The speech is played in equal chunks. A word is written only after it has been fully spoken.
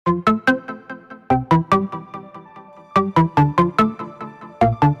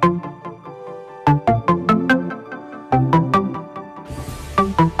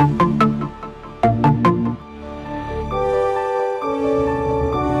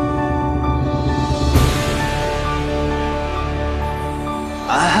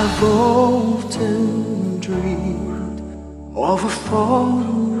I've often dreamed of a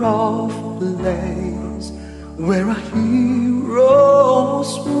far-off place where our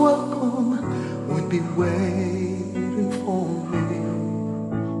heroes' welcome would be waiting for me,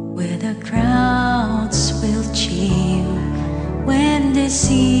 where the crowds will cheer when they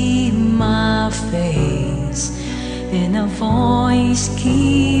see my face, and a voice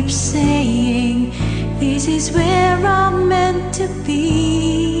keeps saying, this is where I'm meant to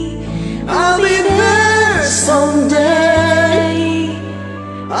be. I'll be there someday.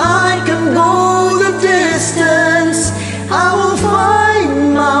 I can go the distance. I will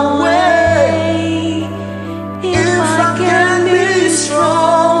find my way. If I can be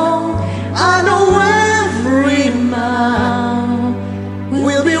strong, I know every mile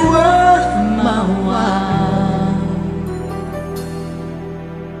will be worth my while.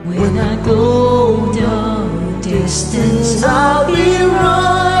 When I go the distance, I'll be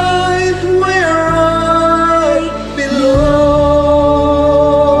right where I belong.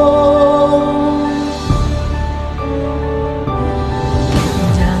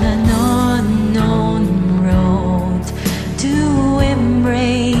 Down an unknown road to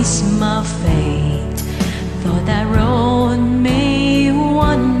embrace my fate, though that road may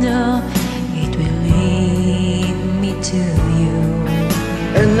wander, it will lead me to you.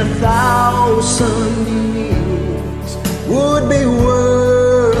 And 1,000 years would be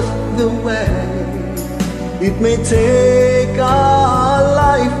worth the wait. It may take a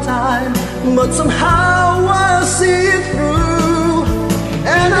lifetime, but somehow I'll see it through,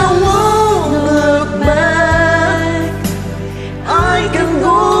 and I won't look back. I can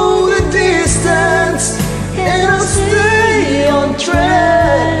go the distance, and I'll stay on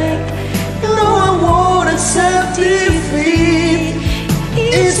track. No, I won't accept defeat.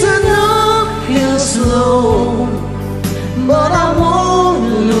 It's an uphill slope, but I won't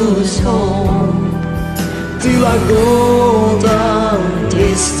lose hope till I go the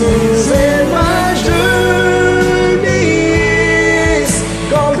distance and my journey is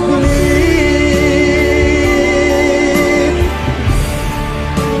complete.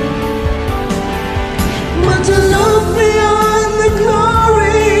 But to look beyond the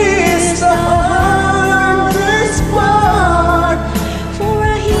glory is the hardest part. For a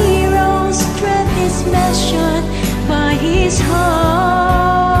hero's strength is measured by his heart.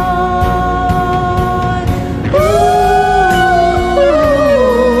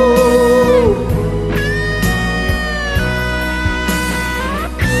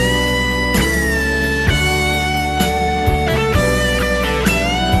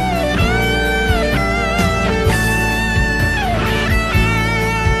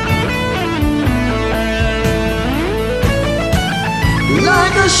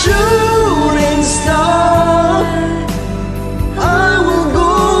 Like a shooting star, I will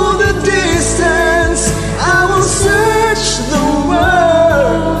go the distance. I will search the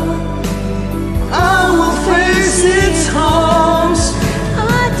world. I will face its harms.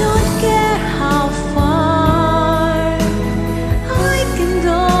 I don't care how far, I can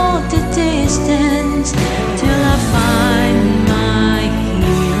go the distance till I find my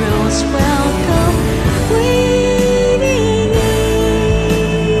hero's welcome waiting in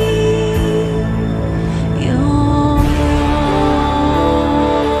yours.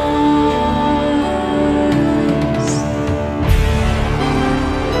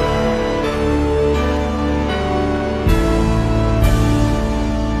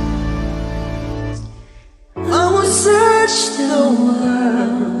 I will search the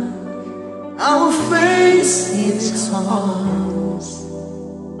world. I will face its harms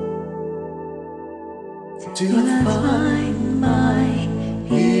till I find my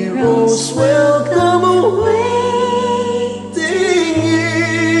hero's welcome waiting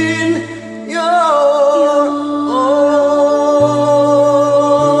in yours.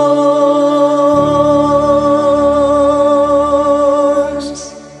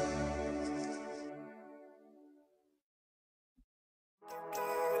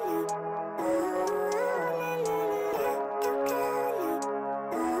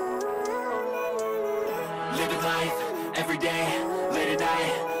 Living life, every day, late at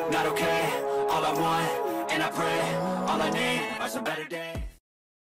night, not okay. All I want, and I pray, all I need are some better days.